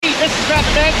at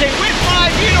the Man Cave with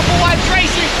my beautiful wife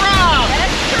Tracey from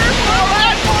Tracey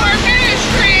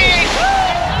Ministries.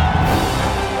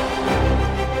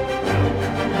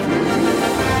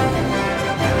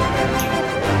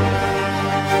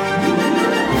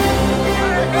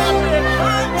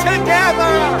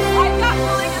 Together.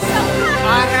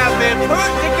 I have been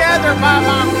put together by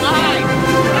my wife.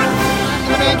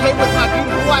 The Man Cave with my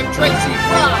beautiful wife Tracey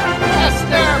from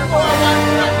Esther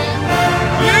 414.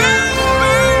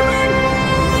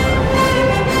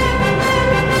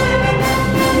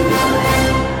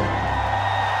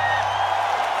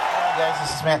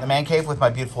 This is Matt in the Man Cave with my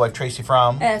beautiful wife Tracey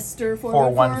from Esther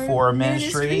 414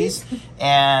 Ministries.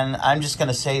 And I'm just going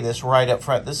to say this right up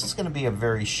front. This is going to be a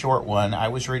very short one. I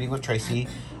was reading with Tracey.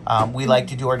 We like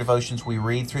to do our devotions. We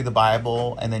read through the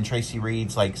Bible, and then Tracey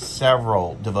reads like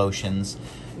several devotions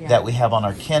that we have on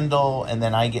our Kindle, and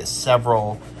then I get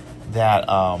several that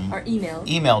are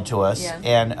emailed to us. Yeah.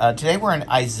 And today we're in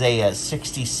Isaiah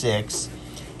 66,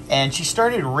 and she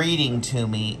started reading to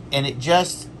me, and it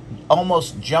just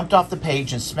almost jumped off the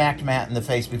page and smacked Matt in the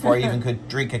face before I even could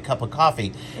drink a cup of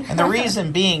coffee. And the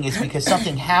reason being is because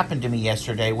something happened to me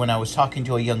yesterday when I was talking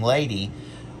to a young lady,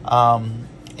 and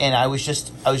I was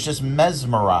just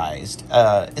mesmerized.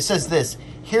 It says this: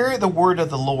 "Hear the word of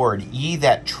the Lord, ye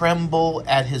that tremble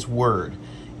at his word.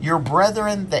 Your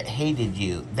brethren that hated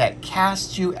you, that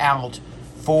cast you out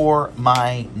for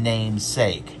my name's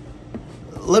sake."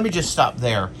 Let me just stop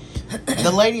there.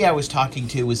 The lady I was talking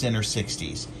to was in her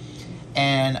 60s.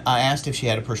 And I asked if she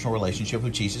had a personal relationship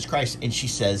with Jesus Christ. And she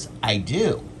says, I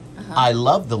do. I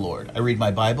love the Lord. I read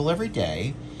my Bible every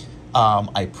day.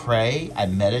 I pray. I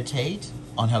meditate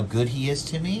on how good he is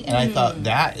to me. And I thought,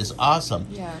 that is awesome.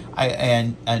 Yeah.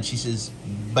 And she says,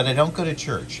 but I don't go to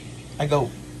church. I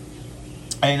go,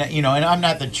 and I'm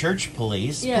not the church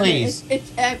police. Yeah, please.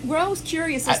 We're always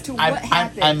curious as to what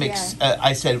happened.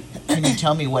 I said, can you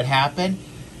tell me what happened?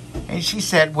 And she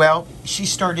said, well, she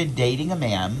started dating a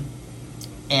man,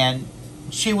 and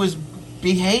she was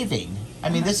behaving. I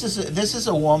mean, this is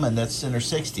a woman that's in her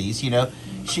 60s,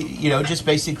 she, just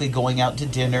basically going out to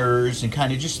dinners and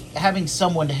kind of just having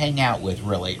someone to hang out with,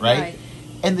 really, right?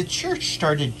 And the church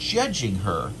started judging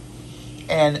her.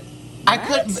 And I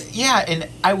couldn't, and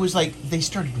I was like, they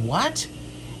started what?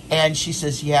 And she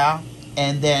says, yeah.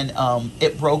 And then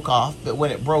it broke off. But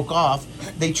when it broke off,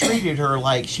 they treated her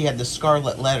like she had the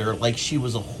scarlet letter, like she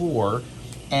was a whore.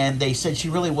 And they said she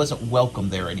really wasn't welcome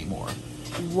there anymore.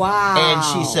 Wow. And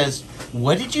she says,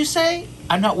 what did you say?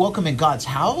 I'm not welcome in God's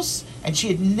house? And she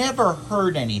had never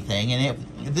heard anything. And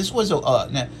this was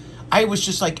I was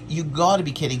just like, you got to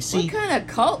be kidding. See, what kind of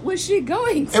cult was she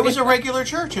going to? It was a regular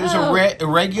church. It was a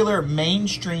regular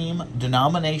mainstream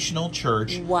denominational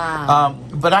church. Wow.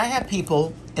 But I have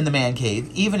people in the Man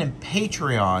Cave, even in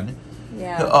Patreon.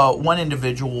 Yeah. One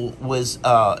individual was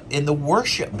in the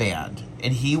worship band,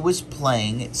 and he was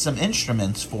playing some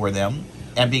instruments for them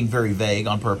and being very vague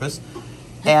on purpose.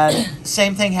 And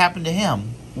same thing happened to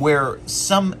him, where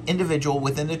some individual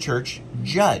within the church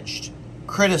judged,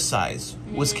 criticized,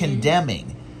 was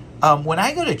condemning. When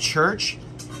I go to church,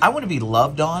 I want to be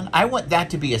loved on. I want that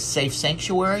to be a safe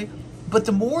sanctuary. But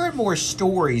the more and more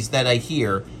stories that I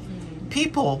hear,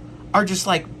 people are just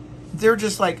like,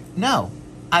 no,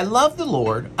 I love the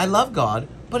Lord, I love God,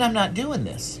 but I'm not doing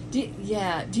this. Do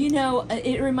you know,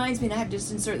 it reminds me, and I have to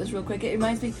just insert this real quick, it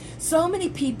reminds me, so many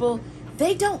people,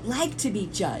 they don't like to be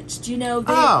judged,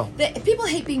 people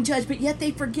hate being judged, but yet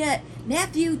they forget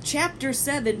Matthew chapter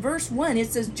 7, verse 1,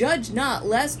 it says, judge not,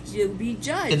 lest you be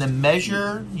judged. In the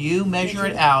measure you measure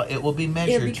it out, it will be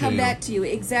measured to you. It'll come back to you,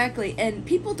 exactly. And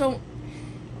people don't...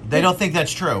 They don't think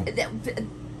that's true.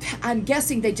 I'm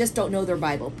guessing they just don't know their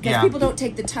Bible, because people don't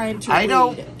take the time to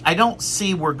read. I don't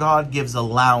see where God gives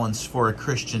allowance for a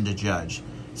Christian to judge,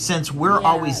 since we're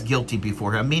always guilty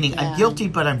before him, meaning I'm guilty,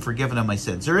 but I'm forgiven of my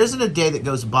sins. There isn't a day that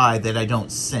goes by that I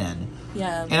don't sin.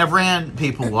 Yeah. And I've ran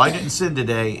people, well, I didn't sin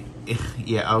today.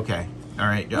 Yeah, okay. All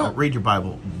right. Well, read your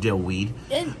Bible, dillweed.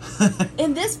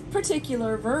 In this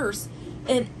particular verse,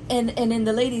 and in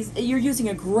the ladies, you're using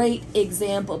a great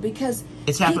example, because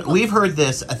it's happened. We've heard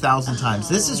this 1,000 times.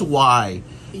 This is why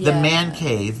the Man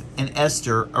Cave and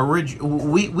Esther,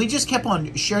 we just kept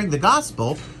on sharing the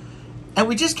gospel, and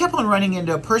we just kept on running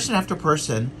into person after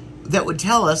person that would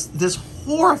tell us this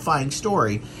horrifying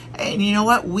story. And you know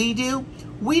what we do?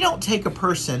 We don't take a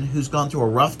person who's gone through a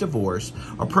rough divorce,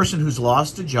 a person who's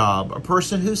lost a job, a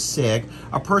person who's sick,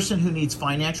 a person who needs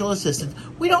financial assistance.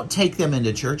 We don't take them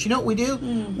into church. You know what we do?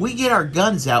 We get our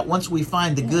guns out once we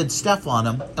find the good stuff on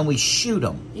them, and we shoot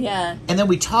them. Yeah. And then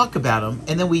we talk about them,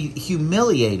 and then we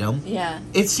humiliate them. Yeah.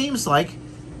 It seems like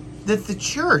that the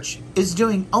church is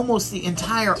doing almost the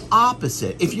entire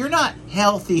opposite. If you're not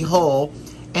healthy, whole,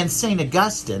 and St.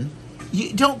 Augustine,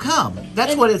 you don't come.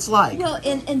 That's what it's like. Well,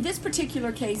 in this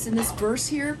particular case, in this verse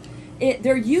here,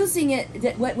 they're using it,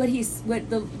 that what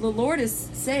the Lord is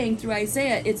saying through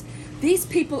Isaiah, it's these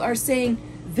people are saying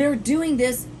they're doing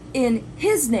this in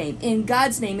His name, in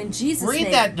God's name, in Jesus' name.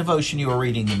 Read that devotion you were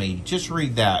reading to me. Just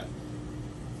read that.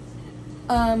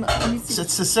 Let me see. So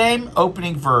it's the same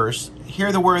opening verse.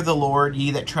 Hear the word of the Lord,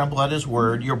 ye that tremble at His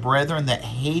word, your brethren that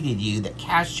hated you, that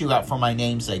cast you out for my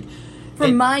name's sake. For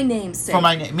my name's sake. For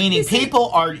my name, meaning people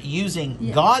are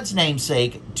using God's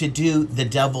namesake to do the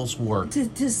devil's work.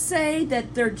 To say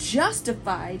that they're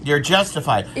justified. They're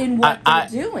justified in what they're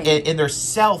doing. In their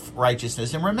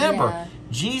self-righteousness. And remember,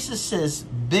 Jesus'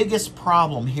 biggest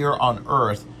problem here on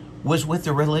earth was with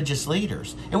the religious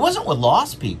leaders. It wasn't with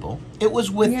lost people. It was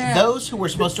with those who were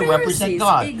supposed to represent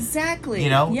God. Exactly. You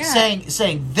know,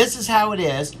 saying this is how it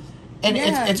is. And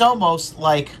it's almost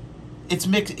like it's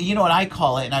mixed. You know what I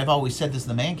call it, and I've always said this in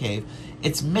the man cave,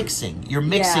 it's mixing. You're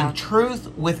mixing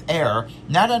truth with error,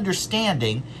 not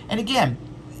understanding. And again,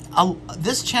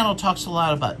 this channel talks a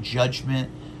lot about judgment,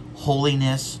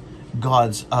 holiness,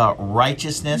 God's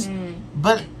righteousness.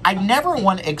 But I never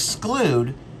want to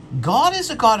exclude God is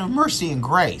a God of mercy and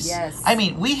grace. Yes. I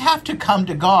mean, we have to come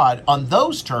to God on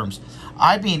those terms.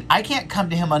 I mean, I can't come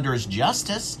to Him under His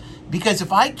justice, because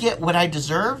if I get what I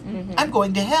deserve, I'm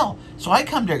going to hell. So I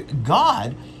come to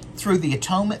God through the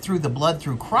atonement, through the blood,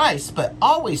 through Christ, but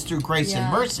always through grace and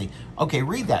mercy. Okay,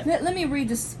 read that. Let me read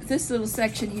this little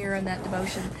section here in that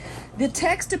devotion. The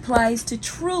text applies to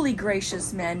truly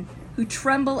gracious men who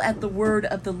tremble at the word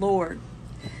of the Lord.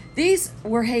 These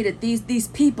were hated. These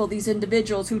people, these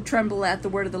individuals who tremble at the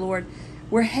word of the Lord,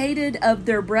 were hated of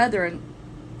their brethren,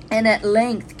 and at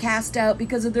length cast out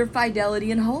because of their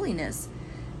fidelity and holiness.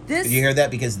 You hear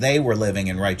that? Because they were living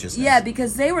in righteousness. Yeah,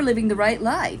 because they were living the right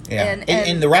life. Yeah.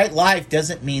 And the right life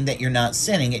doesn't mean that you're not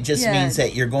sinning. It just means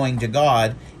that you're going to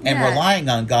God and relying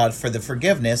on God for the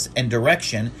forgiveness and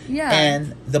direction. Yeah.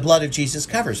 And the blood of Jesus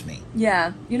covers me.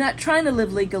 Yeah. You're not trying to live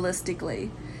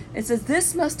legalistically. It says,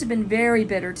 this must have been very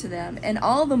bitter to them, and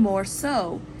all the more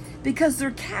so, because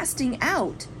their casting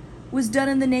out was done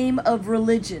in the name of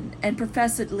religion, and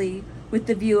professedly with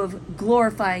the view of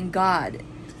glorifying God.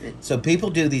 So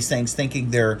people do these things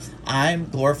thinking I'm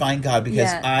glorifying God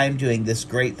because I'm doing this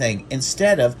great thing,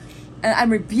 instead of I'm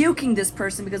rebuking this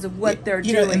person because of what they're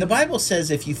doing. You know, and the Bible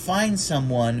says if you find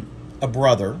someone, a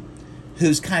brother,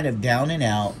 who's kind of down and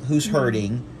out, who's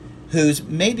hurting, who's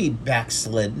maybe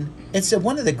backslidden, it's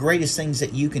one of the greatest things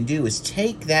that you can do is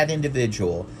take that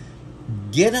individual,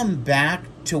 get him back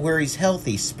to where he's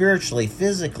healthy, spiritually,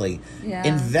 physically,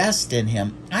 invest in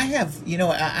him. I have,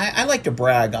 I like to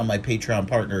brag on my Patreon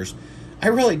partners. I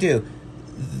really do.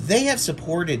 They have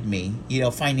supported me,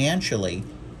 financially,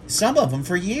 some of them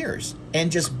for years,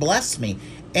 and just blessed me.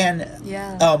 And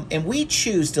and we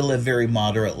choose to live very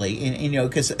moderately, and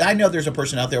because I know there's a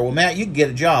person out there. Well, Matt, you can get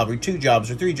a job or 2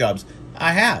 jobs or 3 jobs.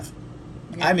 I have.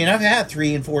 Yeah. I mean, I've had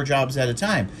 3 and 4 jobs at a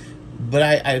time, but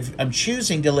I'm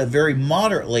choosing to live very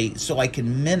moderately so I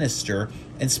can minister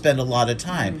and spend a lot of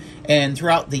time. And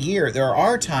throughout the year, there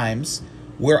are times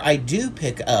where I do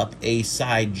pick up a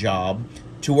side job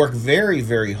to work very,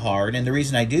 very hard. And the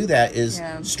reason I do that is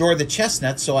store the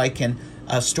chestnuts so I can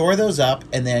store those up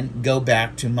and then go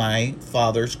back to my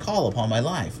Father's call upon my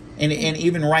life. And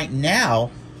even right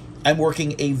now, I'm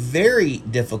working a very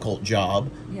difficult job,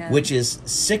 which is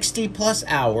 60 plus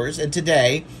hours. And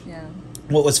today,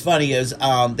 what was funny is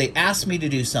they asked me to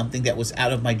do something that was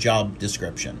out of my job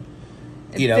description.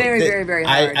 Very, very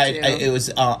hard. It was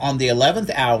on the 11th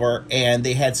hour, and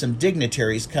they had some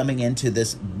dignitaries coming into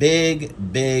this big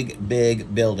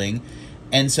building.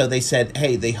 And so they said,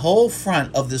 hey, the whole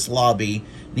front of this lobby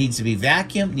needs to be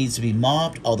vacuumed, needs to be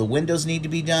mopped, all the windows need to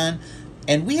be done.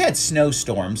 And we had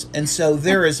snowstorms, and so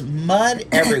there is mud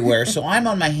everywhere. So I'm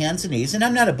on my hands and knees, and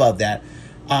I'm not above that.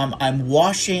 I'm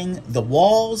washing the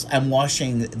walls. I'm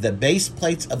washing the base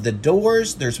plates of the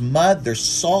doors. There's mud. There's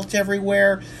salt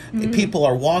everywhere. People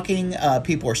are walking.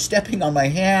 People are stepping on my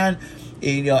hand.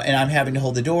 And I'm having to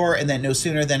hold the door. And then no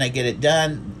sooner than I get it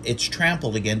done, it's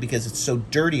trampled again because it's so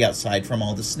dirty outside from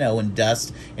all the snow and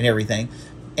dust and everything.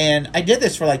 And I did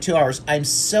this for like 2 hours. I'm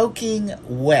soaking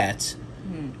wet.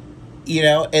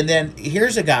 And then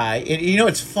here's a guy. And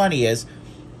what's funny is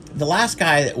the last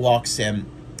guy that walks in,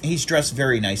 he's dressed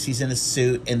very nice. He's in a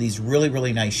suit and these really,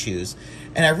 really nice shoes.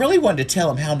 And I really wanted to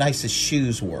tell him how nice his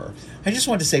shoes were. I just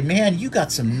wanted to say, man, you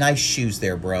got some nice shoes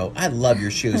there, bro. I love your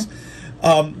shoes.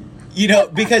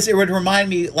 Because it would remind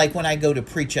me, like when I go to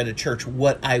preach at a church,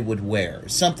 what I would wear,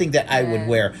 something that I would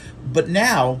wear. But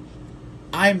now,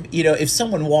 if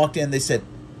someone walked in, they said,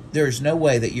 there's no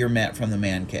way that you're Matt from the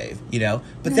man cave,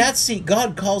 But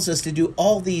God calls us to do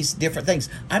all these different things.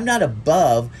 I'm not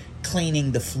above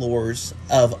cleaning the floors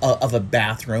of a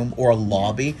bathroom or a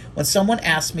lobby. When someone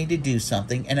asks me to do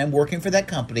something and I'm working for that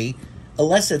company,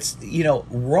 unless it's,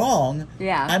 wrong,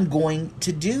 I'm going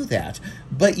to do that.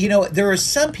 But, there are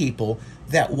some people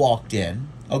that walked in,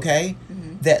 okay,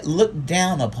 that looked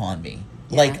down upon me.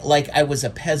 Like I was a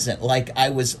peasant, like I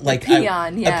was like a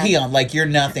peon, like you're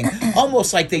nothing.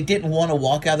 Almost like they didn't want to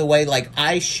walk out of the way like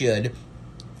I should.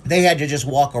 They had to just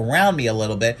walk around me a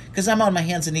little bit because I'm on my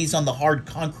hands and knees on the hard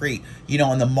concrete,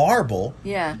 on the marble.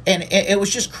 Yeah. And it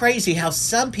was just crazy how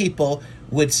some people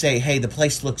would say, hey, the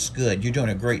place looks good. You're doing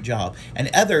a great job. And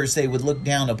others, they would look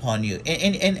down upon you.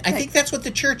 And I think that's what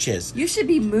the church is. You should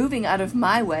be moving out of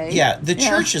my way. Yeah, the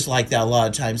church is like that a lot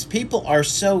of times. People are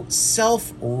so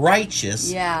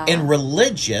self-righteous and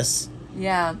religious.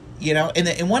 Yeah.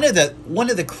 And one of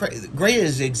the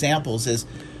greatest examples is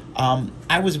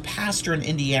I was a pastor in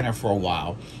Indiana for a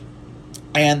while,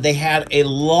 and they had a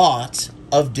lot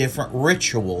of different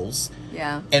rituals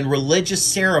and religious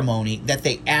ceremony that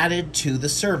they added to the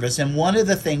service. And one of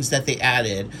the things that they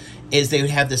added is they would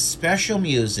have this special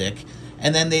music,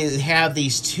 and then they would have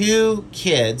these two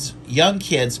kids, young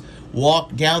kids,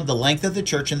 walk down the length of the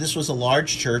church, and this was a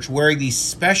large church, wearing these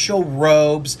special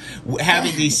robes,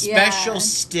 having these special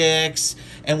sticks.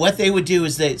 And what they would do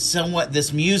is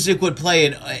this music would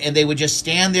play, and they would just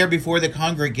stand there before the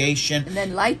congregation. And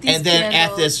then light these And then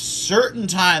candles. At this certain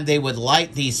time, they would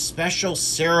light these special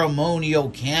ceremonial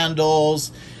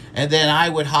candles. And then I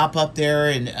would hop up there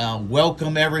and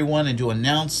welcome everyone and do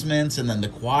announcements. And then the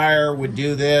choir would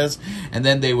do this. And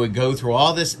then they would go through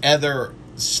all this other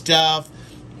stuff.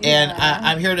 And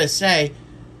I'm here to say,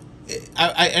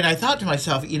 I thought to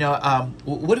myself,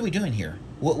 what are we doing here?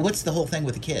 What's the whole thing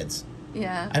with the kids?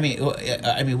 Yeah. I mean,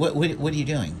 what are you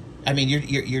doing? I mean,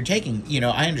 you're taking,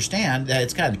 I understand that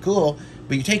it's kind of cool,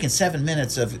 but you're taking 7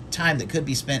 minutes of time that could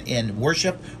be spent in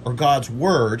worship or God's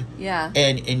word. Yeah.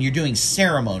 And you're doing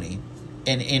ceremony.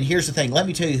 And here's the thing. Let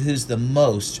me tell you who's the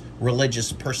most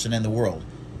religious person in the world.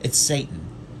 It's Satan.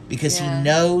 Because he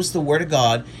knows the word of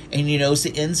God, and he knows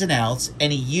the ins and outs,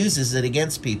 and he uses it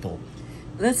against people.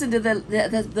 Listen to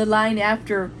the line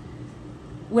after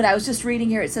what I was just reading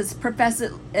here. It says, profess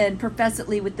it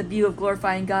with the view of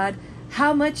glorifying God.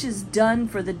 How much is done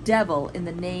for the devil in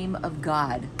the name of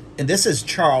God? And this is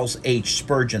Charles H.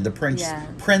 Spurgeon, the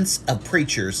Prince of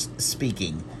Preachers,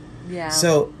 speaking. Yeah.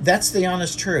 So that's the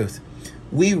honest truth.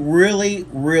 We really,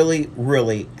 really,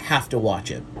 really have to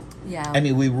watch it. Yeah. I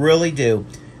mean, we really do.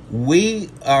 We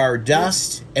are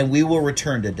dust, and we will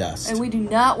return to dust. And we do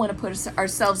not want to put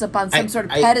ourselves up on some sort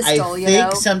of pedestal, I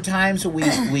think sometimes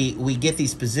we get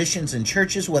these positions in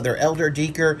churches, whether elder,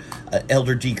 deacon,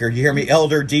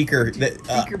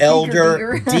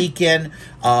 deacon.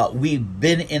 We've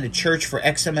been in a church for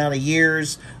X amount of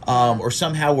years, or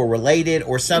somehow we're related,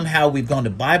 or somehow we've gone to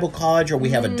Bible college, or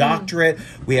we have a doctorate,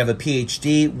 we have a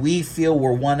PhD. We feel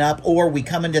we're one up, or we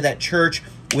come into that church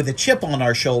with a chip on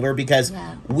our shoulder because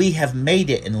we have made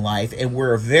it in life and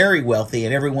we're very wealthy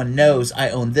and everyone knows I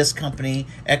own this company,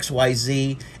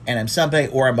 XYZ, and I'm somebody,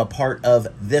 or I'm a part of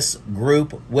this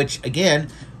group, which again,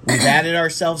 we've added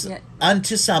ourselves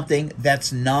unto something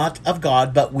that's not of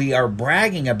God, but we are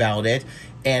bragging about it,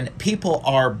 and people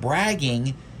are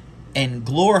bragging and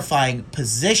glorifying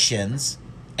positions.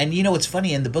 And it's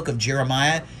funny, in the book of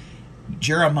Jeremiah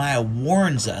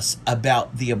warns us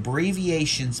about the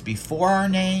abbreviations before our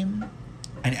name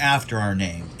and after our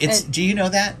name. Do you know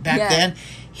that? Back then,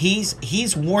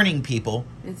 he's warning people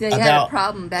about... had a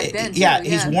problem back then, too.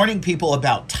 He's warning people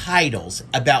about titles,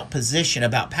 about position,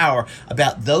 about power,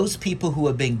 about those people who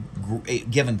have been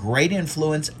given great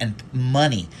influence and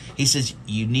money. He says,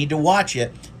 you need to watch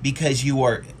it because you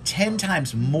are 10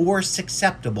 times more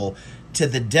susceptible to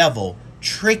the devil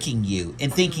tricking you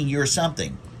and thinking you're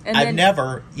something. I've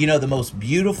never, the most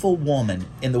beautiful woman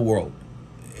in the world.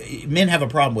 Men have a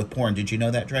problem with porn. Did you know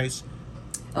that, Trace?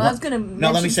 Oh, I was going to mention... No,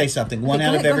 let me say something. One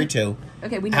out of every two.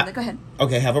 Okay, we know that. Go ahead.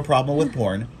 Okay, have a problem with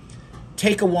porn.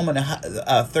 Take a woman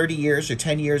 30 years or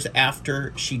 10 years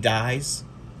after she dies.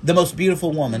 The most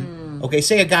beautiful woman. Okay,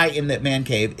 say a guy in that man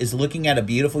cave is looking at a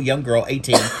beautiful young girl,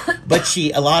 18, but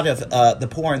a lot of the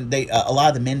porn, a lot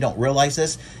of the men don't realize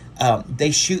this.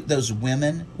 They shoot those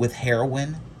women with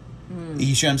heroin.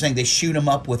 You see what I'm saying? They shoot them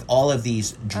up with all of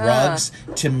these drugs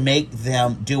to make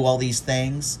them do all these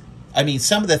things. I mean,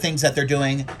 some of the things that they're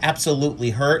doing absolutely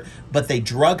hurt, but they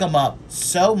drug them up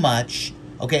so much,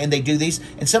 okay, and they do these.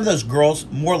 And some of those girls,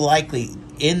 more likely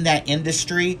in that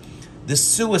industry, the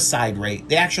suicide rate,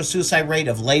 the actual suicide rate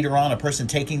of later on a person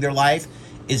taking their life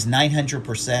is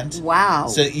 900%. Wow.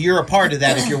 So you're a part of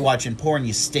that if you're watching porn,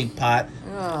 you stink pot.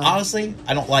 Honestly,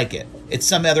 I don't like it. It's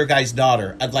some other guy's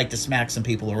daughter. I'd like to smack some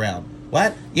people around.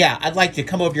 What? Yeah, I'd like to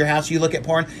come over to your house. You look at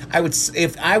porn.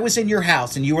 If I was in your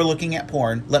house and you were looking at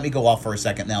porn, let me go off for a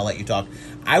second and I'll let you talk.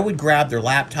 I would grab their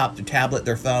laptop, their tablet,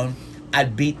 their phone.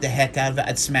 I'd beat the heck out of it.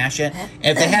 I'd smash it. And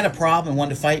if they had a problem and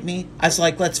wanted to fight me, I was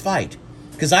like, let's fight.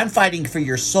 Because I'm fighting for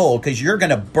your soul, because you're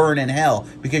going to burn in hell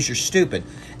because you're stupid.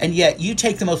 And yet you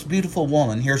take the most beautiful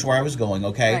woman. Here's where I was going,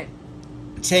 okay? Right.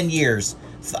 10 years,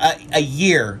 a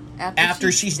year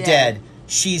after she's dead,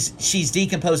 she's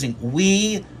decomposing.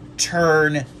 We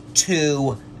turn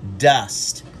to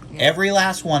dust. Yeah. Every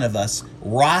last one of us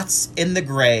rots in the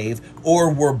grave,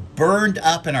 or we're burned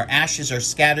up and our ashes are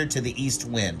scattered to the east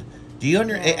wind. Do you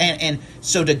understand? And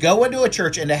so to go into a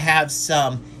church and to have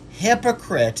some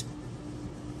hypocrite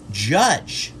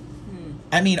judge,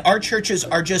 I mean, our churches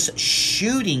are just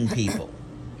shooting people.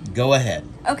 Go ahead.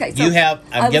 Okay, so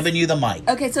I'm giving you the mic.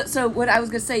 Okay, so what I was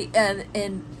going to say,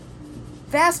 and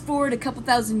fast forward a couple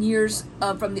thousand years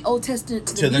from the Old Testament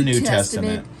to the New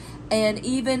Testament, and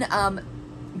even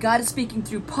God is speaking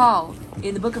through Paul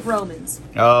in the book of Romans.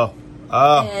 Oh.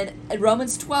 And in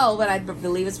Romans 12, and I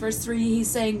believe it's verse 3, he's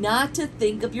saying not to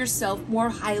think of yourself more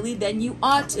highly than you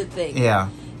ought to think. Yeah.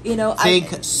 You know,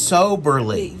 think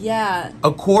soberly. Yeah.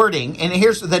 According, and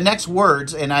here's the next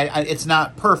words, and I it's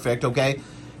not perfect, okay?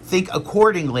 Think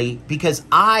accordingly, because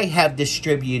I have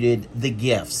distributed the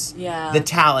gifts, the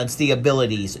talents, the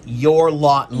abilities, your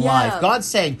lot in life. God's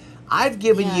saying, I've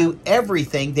given you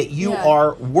everything that you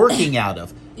are working out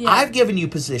of. I've given you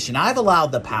position. I've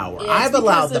allowed the power. I've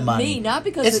allowed the money. Me, not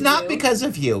because it's of not you. Because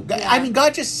of you. I mean,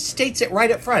 God just states it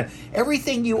right up front.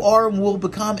 Everything you are and will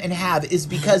become and have is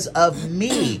because of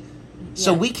me.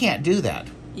 So we can't do that.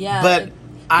 Yeah. But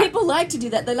people like to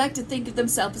do that. They like to think of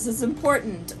themselves as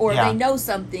important, or they know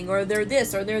something, or they're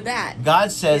this, or they're that.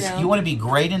 God says, you want to be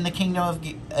great in the kingdom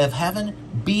of heaven?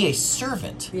 Be a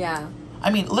servant. Yeah.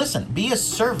 I mean, listen, be a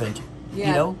servant, you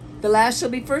know. The last shall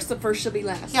be first, the first shall be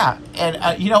last. Yeah,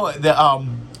 and you know, the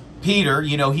Peter,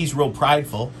 you know, he's real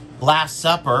prideful. Last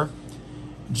Supper,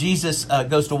 Jesus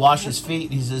goes to wash his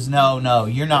feet, and he says, no,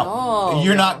 you're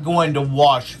not going to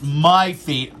wash my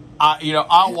feet.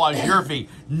 I'll wash your feet.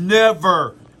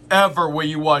 Never, ever will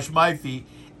you wash my feet.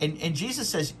 And Jesus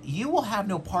says, you will have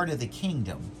no part of the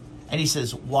kingdom. And he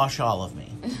says, wash all of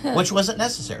me, which wasn't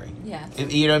necessary. Yeah.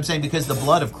 You know what I'm saying? Because the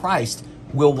blood of Christ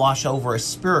will wash over us,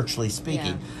 spiritually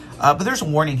speaking. But there's a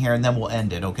warning here, and then we'll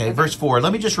end it, okay? Verse 4.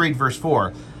 Let me just read verse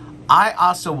 4. I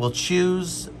also will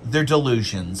choose their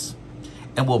delusions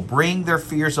and will bring their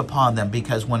fears upon them,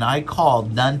 because when I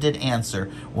called, none did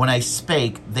answer. When I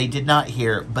spake, they did not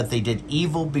hear, but they did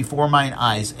evil before mine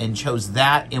eyes and chose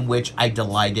that in which I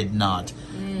delighted not.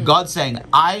 God's saying,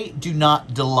 I do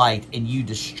not delight in you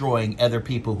destroying other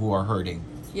people who are hurting.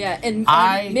 Yeah, and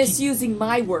misusing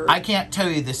my word. I can't tell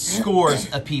you the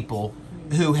scores of people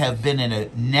who have been in a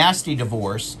nasty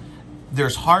divorce.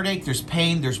 There's heartache, there's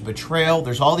pain, there's betrayal,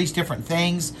 there's all these different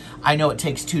things. I know it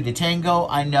takes two to tango.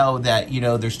 I know that,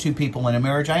 there's two people in a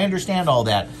marriage. I understand all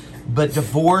that. But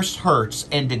divorce hurts.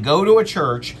 And to go to a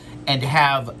church and to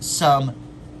have some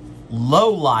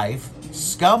lowlife,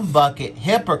 scumbucket,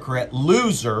 hypocrite,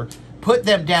 loser put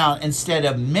them down instead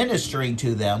of ministering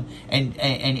to them and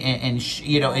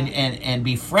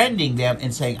befriending them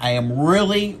and saying, I am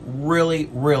really, really,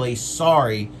 really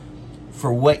sorry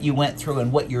for what you went through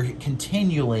and what you're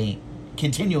continuing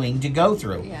to go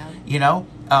through.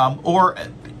 Or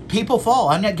people fall.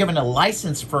 I'm not giving a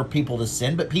license for people to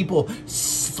sin, but people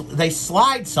they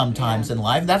slide sometimes in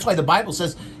life. That's why the Bible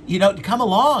says, to come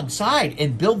alongside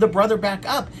and build the brother back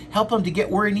up, help him to get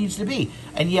where he needs to be.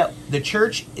 And yet the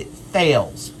church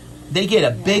fails. They get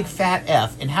a big fat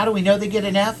F. And how do we know they get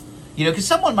an F? Because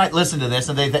someone might listen to this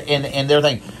and they're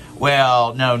thinking,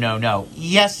 well, no.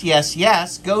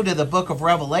 Yes. Go to the book of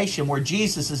Revelation where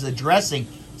Jesus is addressing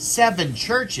 7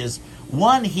 churches.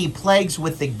 One, he plagues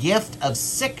with the gift of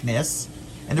sickness.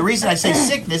 And the reason I say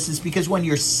sickness is because when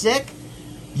you're sick,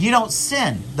 you don't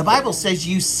sin. The Bible says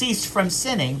you cease from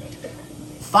sinning.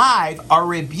 5 are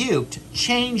rebuked,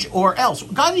 change or else.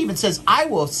 God even says, I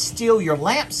will steal your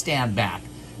lampstand back.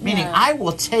 Meaning, I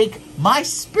will take my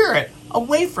spirit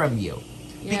away from you.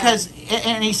 Because,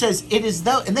 and he says, it is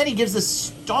those, and then he gives this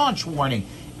staunch warning.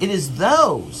 It is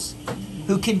those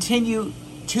who continue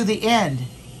to the end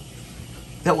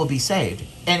that will be saved.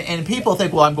 And people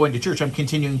think, well, I'm going to church, I'm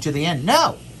continuing to the end.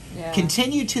 No.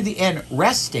 Continue to the end,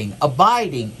 resting,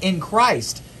 abiding in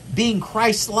Christ, being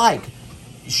Christ-like,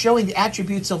 showing the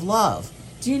attributes of love.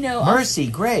 Do you know mercy,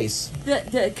 grace,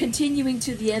 the continuing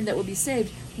to the end that will be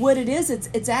saved? What it is,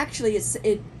 it's actually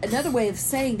another way of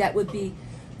saying that would be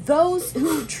those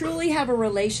who truly have a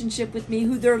relationship with me,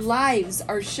 who their lives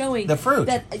are showing the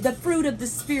fruit of the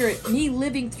Spirit, me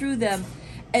living through them,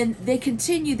 and they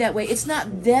continue that way. It's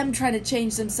not them trying to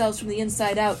change themselves from the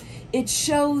inside out. It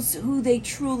shows who they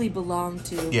truly belong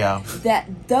to. Yeah.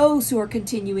 That those who are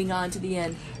continuing on to the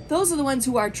end, those are the ones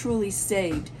who are truly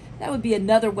saved. That would be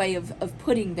another way of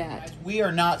putting that. We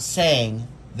are not saying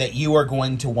that you are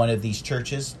going to one of these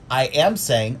churches. I am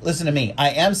saying, listen to me,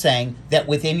 I am saying that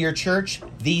within your church,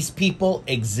 these people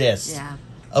exist. Yeah.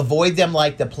 Avoid them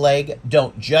like the plague.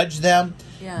 Don't judge them.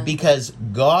 Yeah. Because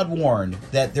God warned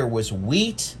that there was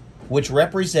wheat, which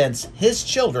represents his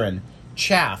children,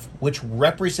 chaff, which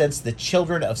represents the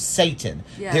children of Satan.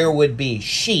 Yeah. There would be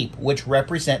sheep, which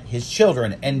represent his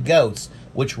children, and goats,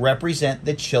 which represent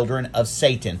the children of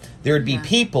Satan. There would be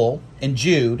people in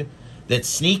Jude that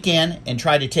sneak in and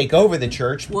try to take over the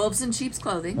church. Wolves in sheep's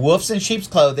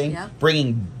clothing. Yep.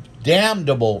 Bringing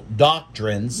damnable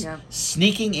doctrines,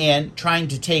 sneaking in, trying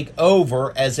to take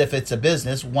over as if it's a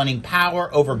business, wanting power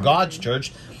over God's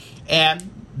church, and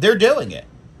they're doing it.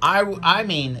 I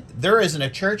mean, there isn't a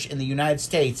church in the United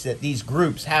States that these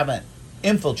groups haven't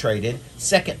infiltrated.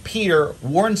 2 Peter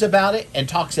warns about it and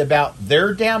talks about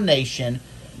their damnation,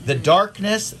 the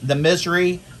darkness, the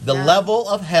misery, the level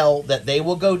of hell that they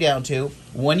will go down to.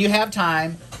 When you have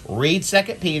time, read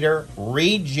 2 Peter,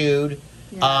 read Jude.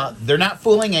 They're not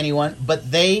fooling anyone,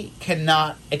 but they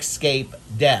cannot escape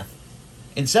death.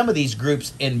 And some of these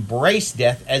groups embrace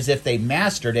death as if they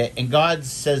mastered it. And God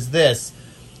says this,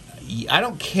 I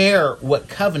don't care what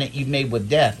covenant you've made with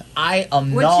death. I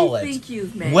annul what you think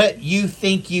you've made. What you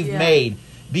think you've made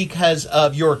because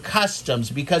of your customs,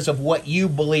 because of what you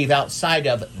believe outside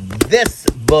of this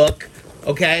book,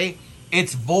 okay?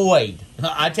 It's void.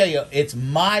 I tell you, it's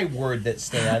my word that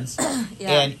stands.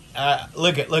 And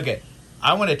look at.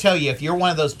 I want to tell you, if you're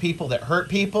one of those people that hurt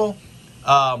people,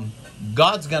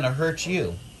 God's going to hurt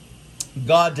you.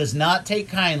 God does not take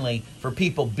kindly for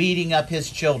people beating up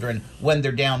his children when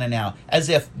they're down and out, as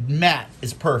if Matt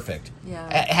is perfect.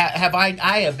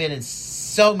 I have been in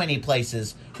so many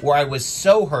places where I was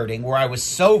so hurting, where I was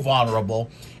so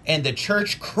vulnerable, and the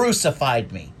church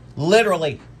crucified me.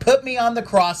 Literally put me on the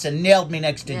cross and nailed me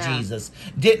next to Jesus.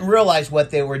 Didn't realize what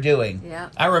they were doing.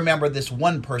 I remember this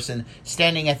one person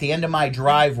standing at the end of my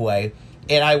driveway,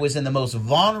 and I was in the most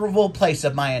vulnerable place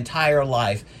of my entire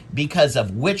life because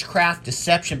of witchcraft,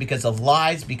 deception, because of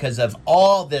lies, because of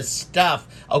all this stuff,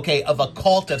 okay, of a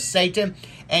cult of Satan.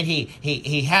 And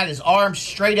he had his arms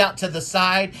straight out to the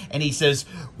side, and he says,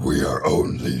 "We are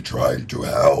only trying to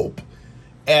help."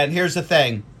 And here's the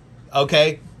thing,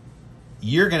 okay?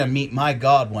 You're going to meet my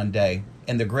God one day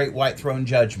in the great white throne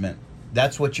judgment.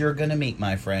 That's what you're going to meet,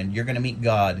 my friend. You're going to meet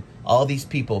God. All these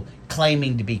people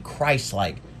claiming to be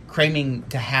Christ-like, claiming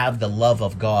to have the love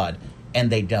of God, and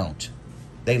they don't.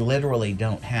 They literally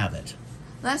don't have it.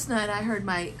 Last night I heard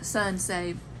my son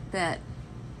say that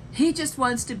he just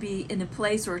wants to be in a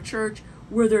place or a church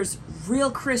where there's real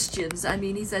Christians. I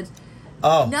mean, he said,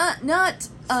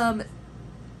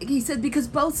 he said, because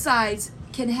both sides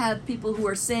can have people who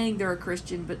are saying they're a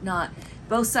Christian but not.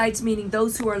 Both sides meaning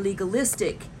those who are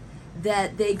legalistic,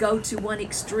 that they go to one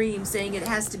extreme saying it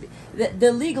has to be.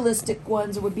 The legalistic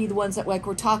ones would be the ones that like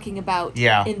we're talking about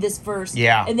in this verse.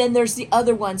 And then there's the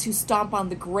other ones who stomp on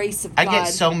the grace of God. I get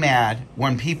so mad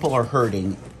when people are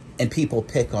hurting and people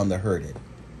pick on the hurted.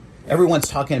 Everyone's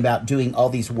talking about doing all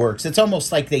these works. It's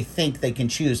almost like they think they can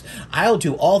choose. I'll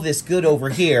do all this good over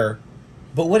here,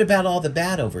 but what about all the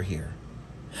bad over here?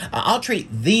 I'll treat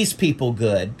these people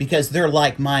good because they're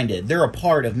like-minded. They're a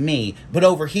part of me. But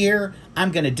over here,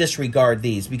 I'm going to disregard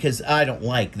these because I don't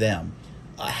like them.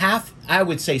 I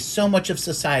would say so much of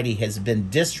society has been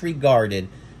disregarded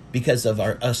because of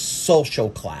a social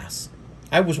class.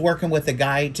 I was working with a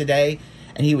guy today,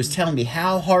 and he was telling me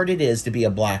how hard it is to be a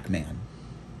black man.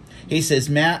 He says,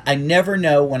 "Matt, I never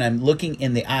know when I'm looking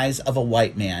in the eyes of a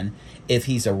white man if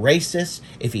he's a racist,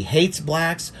 if he hates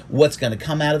blacks, what's going to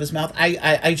come out of his mouth."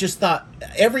 I just thought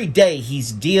every day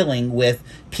he's dealing with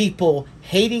people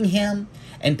hating him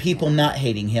and people not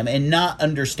hating him and not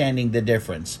understanding the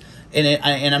difference.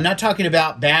 And I'm not talking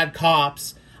about bad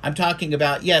cops. I'm talking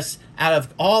about, yes, out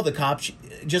of all the cops,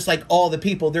 just like all the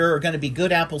people, there are going to be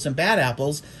good apples and bad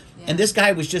apples. And this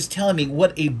guy was just telling me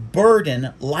what a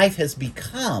burden life has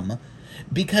become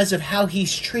because of how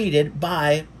he's treated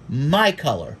by my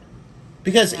color.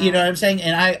 Because, you know what I'm saying?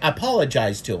 And I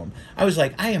apologized to him. I was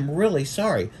like, I am really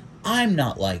sorry. I'm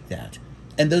not like that.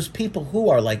 And those people who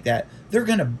are like that, they're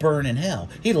going to burn in hell.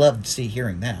 He loved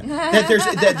hearing that.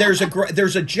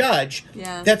 There's a judge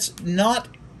that's not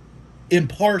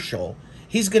impartial.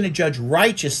 He's going to judge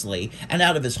righteously and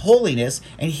out of his holiness,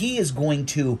 and he is going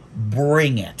to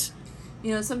bring it.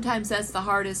 Sometimes that's the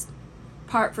hardest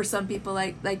part for some people,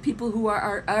 like people who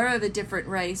are of a different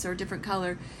race or a different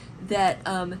color, that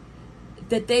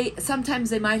they sometimes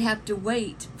they might have to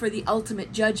wait for the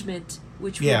ultimate judgment,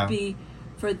 which would be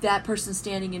for that person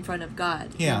standing in front of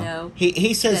God. Yeah.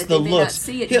 He says the looks.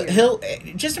 He'll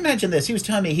just imagine this. He was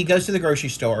telling me he goes to the grocery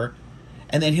store,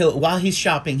 and then while he's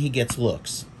shopping, he gets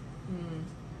looks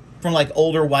from like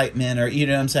older white men, or you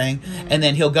know what I'm saying. And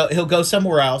then he'll go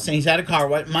somewhere else, and he's at a car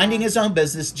minding his own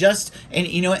business.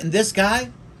 And this guy,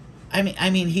 I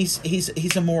mean,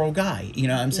 he's a moral guy. You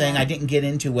know what I'm saying? I didn't get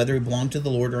into whether he belonged to the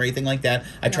Lord or anything like that.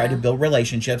 I tried to build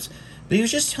relationships. But he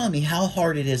was just telling me how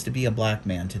hard it is to be a black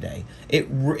man today.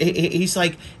 He's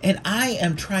like, and I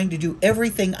am trying to do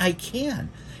everything I can.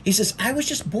 He says, I was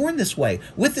just born this way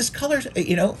with this color.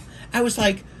 I was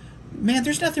like, man,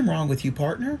 there's nothing wrong with you,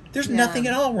 partner. There's nothing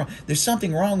at all wrong. There's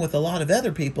something wrong with a lot of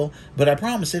other people, but I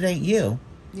promise it ain't you.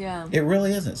 Yeah. It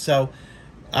really isn't. So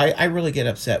I really get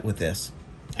upset with this.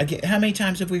 How many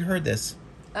times have we heard this?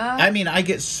 I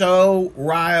get so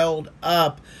riled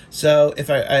up. So if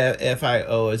I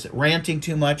is it ranting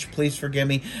too much, please forgive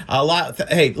me.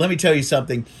 Hey, let me tell you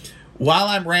something. While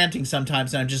I'm ranting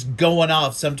sometimes, and I'm just going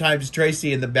off, sometimes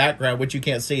Tracey in the background, which you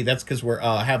can't see, that's because we're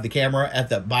have the camera at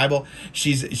the Bible.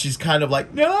 She's kind of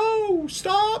like, no,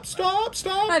 stop.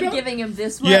 I'm giving him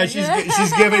this one. Yeah,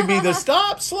 she's giving me the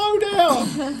stop, slow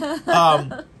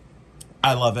down.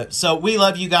 I love it. So we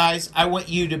love you guys. I want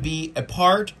you to be a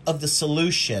part of the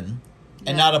solution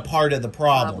and not a part of the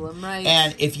problem. Right.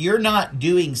 And if you're not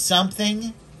doing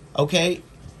something,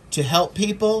 to help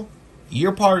people,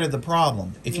 you're part of the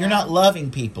problem. If you're not loving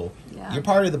people, you're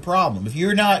part of the problem. If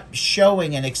you're not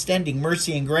showing and extending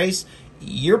mercy and grace,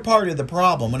 you're part of the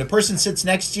problem. When a person sits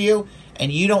next to you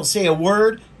and you don't say a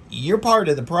word, you're part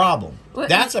of the problem.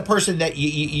 That's a person that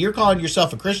you're calling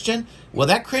yourself a Christian. Well,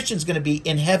 that Christian's going to be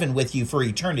in heaven with you for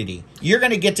eternity. You're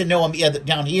going to get to know him either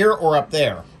down here or up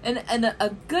there. And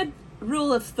a good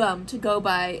rule of thumb to go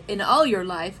by in all your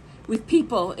life with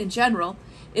people in general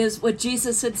is what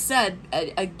Jesus had said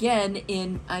again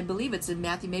in, I believe it's in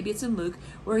Matthew, maybe it's in Luke,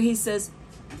 where he says,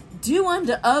 do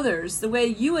unto others the way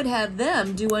you would have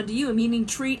them do unto you, meaning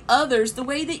treat others the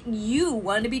way that you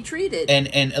want to be treated. And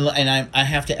I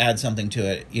have to add something to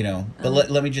it, but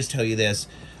let me just tell you this.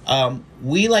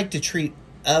 We like to treat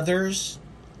others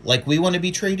like we want to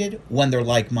be treated when they're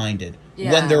like-minded.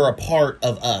 When they're a part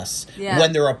of us,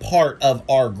 when they're a part of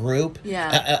our group,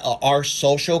 our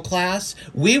social class,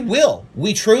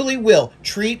 we truly will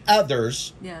treat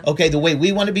others, the way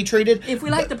we want to be treated. If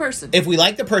we like the person. If we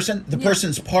like the person, the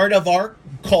person's part of our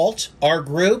cult, our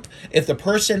group. If the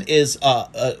person is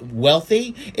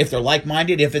wealthy, if they're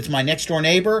like-minded, if it's my next-door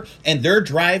neighbor, and they're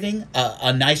driving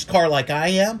a nice car like I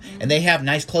am, and they have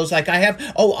nice clothes like I have,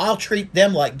 I'll treat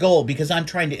them like gold because I'm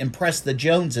trying to impress the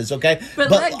Joneses, okay?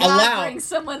 But let God bring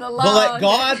someone along. But let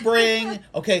God bring,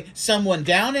 someone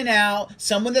down and out,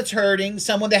 someone that's hurting,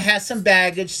 someone that has some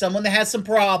baggage, someone that has some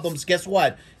problems. Guess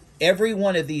what? Every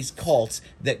one of these cults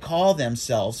that call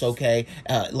themselves,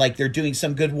 like they're doing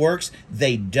some good works,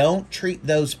 they don't treat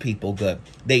those people good.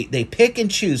 They pick and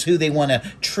choose who they want to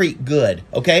treat good,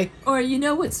 okay? Or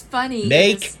what's funny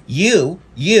if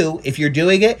you're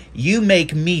doing it, you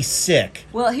make me sick.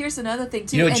 Well, here's another thing,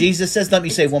 too. You know what Jesus says? Let me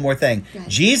say one more thing.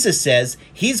 Jesus says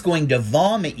he's going to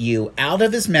vomit you out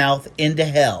of his mouth into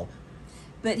hell.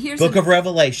 But here's Book of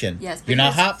Revelation. Yes, you're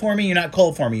not hot for me, you're not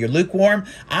cold for me. You're lukewarm.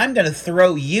 I'm going to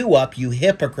throw you up, you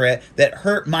hypocrite that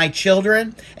hurt my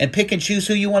children and pick and choose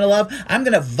who you want to love. I'm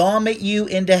going to vomit you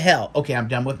into hell. Okay, I'm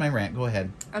done with my rant. Go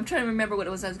ahead. I'm trying to remember what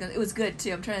it was. It was good,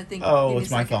 too. I'm trying to think. Oh,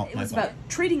 it's my fault. It was about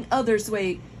treating others the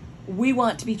way we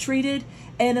want to be treated.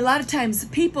 And a lot of times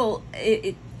people,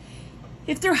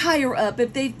 if they're higher up,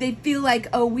 if they feel like,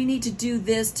 we need to do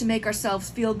this to make ourselves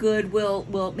feel good,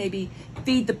 we'll maybe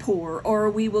feed the poor,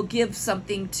 or we will give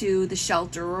something to the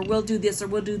shelter, or we'll do this or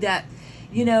we'll do that,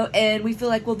 and we feel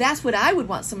like, well, that's what I would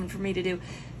want someone for me to do.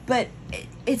 But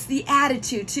it's the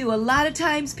attitude, too. A lot of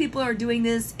times people are doing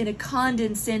this in a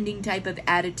condescending type of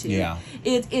attitude. Yeah.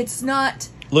 It's not...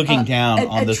 Looking down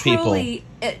on the people.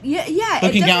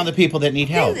 Looking down on the people that need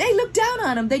help. They look down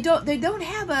on them. They don't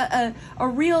have a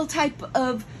real type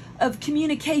of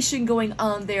communication going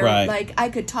on there. Right. Like, I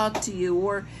could talk to you,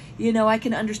 or I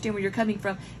can understand where you're coming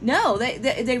from. No,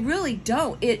 they really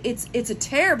don't. It's a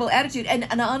terrible attitude.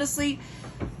 And honestly,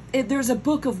 there's a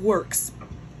book of works.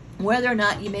 whether or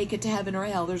not you make it to heaven or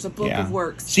hell. There's a book of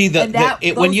works. See,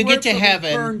 when you get to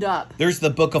heaven, burned up. There's the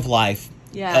book of life.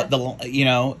 Yeah.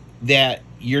 That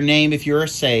your name, if you're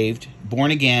saved,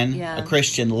 born again, a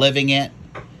Christian, living it,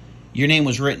 your name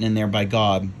was written in there by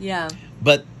God. Yeah.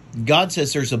 But God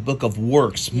says there's a book of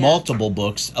works, multiple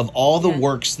books of all the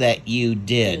works that you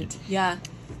did. Yeah.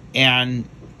 And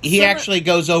he actually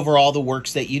goes over all the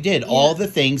works that you did, all the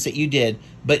things that you did.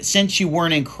 But since you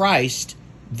weren't in Christ,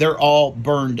 they're all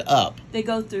burned up. They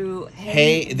go through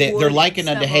hay, they're likened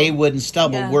unto hay, wood, and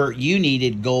stubble, where you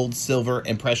needed gold, silver,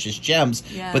 and precious gems.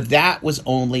 Yeah. But that was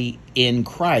only in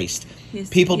Christ.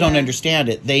 People don't understand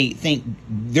it. They think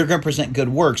they're going to present good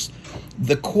works.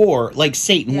 The core, like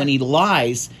Satan, when he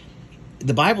lies,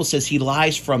 the Bible says he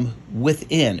lies from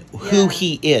within, who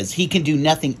he is. He can do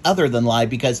nothing other than lie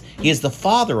because he is the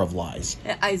father of lies.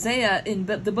 Isaiah, in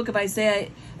the book of Isaiah,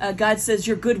 God says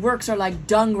your good works are like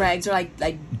dung rags, or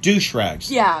like douche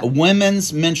rags. Yeah.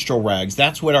 Women's menstrual rags.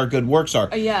 That's what our good works are.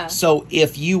 Yeah. So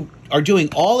if you are doing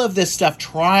all of this stuff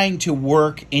trying to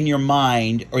work in your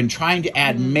mind and trying to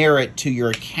add merit to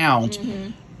your account,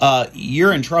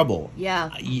 you're in trouble. Yeah.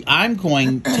 I'm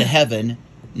going to heaven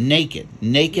naked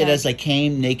as I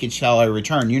came, naked shall I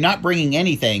return. You're not bringing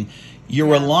anything.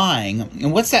 You're relying.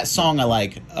 And what's that song I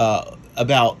like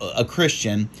about a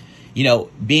Christian,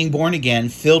 being born again,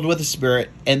 filled with the Spirit,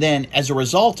 and then as a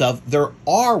result of, there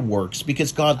are works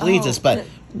because God leads us. But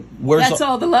that's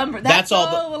all the lumber. That's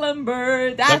all the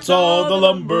lumber. That's all the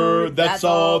lumber. That's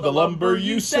all the lumber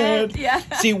you said. Yeah.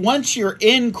 See, once you're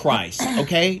in Christ,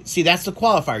 okay? See, that's the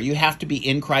qualifier. You have to be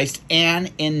in Christ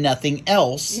and in nothing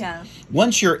else. Yeah.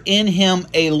 Once you're in Him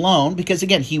alone, because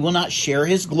again, He will not share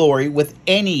His glory with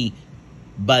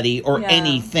anybody or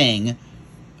anything,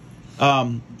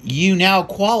 you now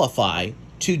qualify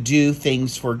to do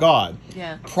things for God.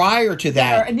 Yeah. Prior to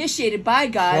that, are initiated by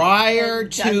God. Prior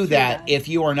to that, if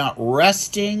you are not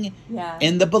resting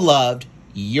in the beloved,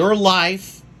 your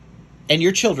life and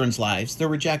your children's lives, they're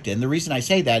rejected. And the reason I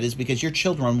say that is because your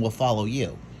children will follow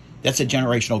you. That's a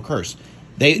generational curse.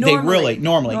 They normally.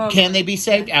 Can they be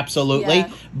saved? Yeah. Absolutely.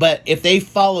 Yeah. But if they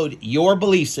followed your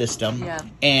belief system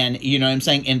and,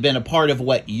 and been a part of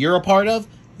what you're a part of,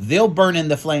 they'll burn in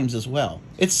the flames as well.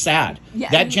 It's sad.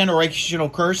 Yeah, that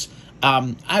generational curse.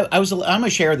 I'm going to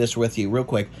share this with you real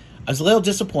quick. I was a little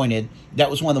disappointed.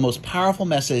 That was one of the most powerful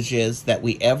messages that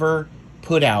we ever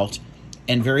put out,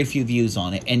 and very few views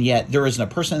on it. And yet there isn't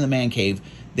a person in the man cave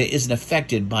that isn't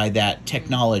affected by that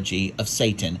technology of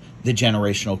Satan, the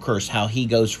generational curse, how he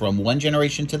goes from one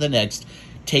generation to the next,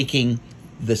 taking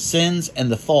the sins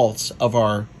and the faults of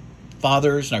our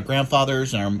fathers and our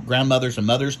grandfathers and our grandmothers and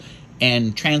mothers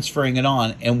and transferring it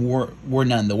on, and we're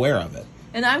none aware of it.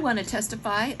 And I want to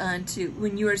testify to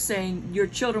when you were saying your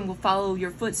children will follow your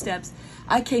footsteps.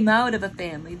 I came out of a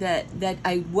family that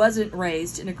I wasn't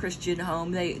raised in a Christian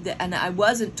home. And I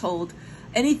wasn't told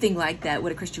anything like that,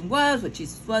 what a Christian was, what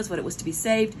Jesus was, what it was to be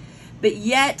saved. But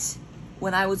yet,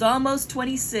 when I was almost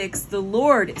 26, the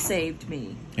Lord saved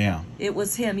me. Yeah. It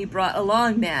was Him. He brought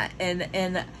along Matt,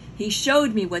 and He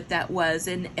showed me what that was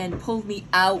and pulled me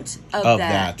out of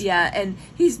that. Yeah, and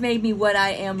He's made me what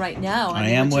I am right now. I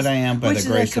am what I am by the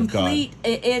grace of God.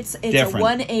 It's different. A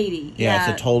 180. Yeah,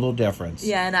 it's a total difference.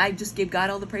 Yeah, and I just give God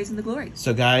all the praise and the glory.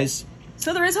 So guys.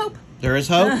 So there is hope. There is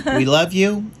hope. We love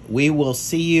you. We will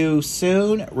see you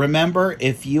soon. Remember,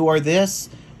 if you are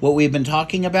what we've been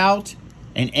talking about,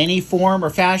 in any form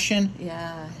or fashion,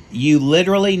 you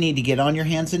literally need to get on your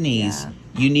hands and knees. Yeah.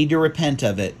 You need to repent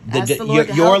of it.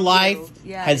 Your life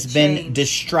has been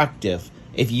destructive.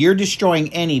 If you're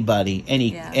destroying anybody,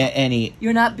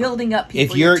 you're not building up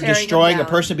people. If you're destroying a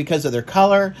person because of their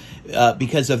color,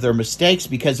 because of their mistakes,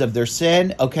 because of their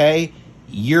sin, okay,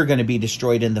 you're going to be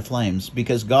destroyed in the flames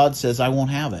because God says, I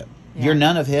won't have it. Yeah. You're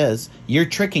none of His. You're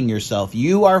tricking yourself.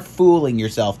 You are fooling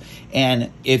yourself.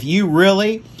 And if you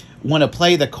really want to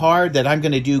play the card that I'm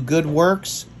going to do good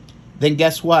works, then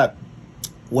guess what?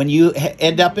 When you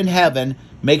end up in heaven,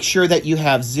 make sure that you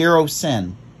have zero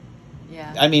sin.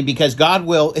 Yeah. I mean, because God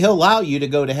He'll allow you to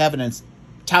go to heaven and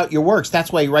tout your works.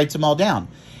 That's why He writes them all down.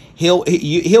 He'll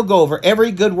go over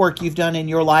every good work you've done in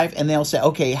your life, and they'll say,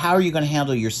 okay, how are you going to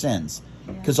handle your sins?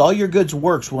 Because all your good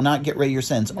works will not get rid of your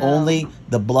sins. No. Only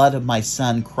the blood of my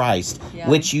Son Christ,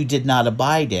 which you did not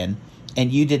abide in,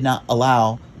 and you did not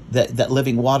allow that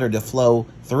living water to flow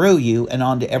through you and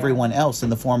onto everyone else in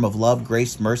the form of love,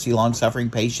 grace, mercy, long-suffering,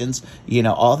 patience,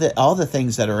 all the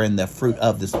things that are in the fruit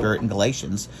of the Spirit in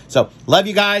Galatians. So, love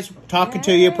you guys. Talking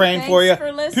to you, praying for you.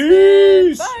 For listening.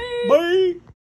 Peace. Bye. Bye.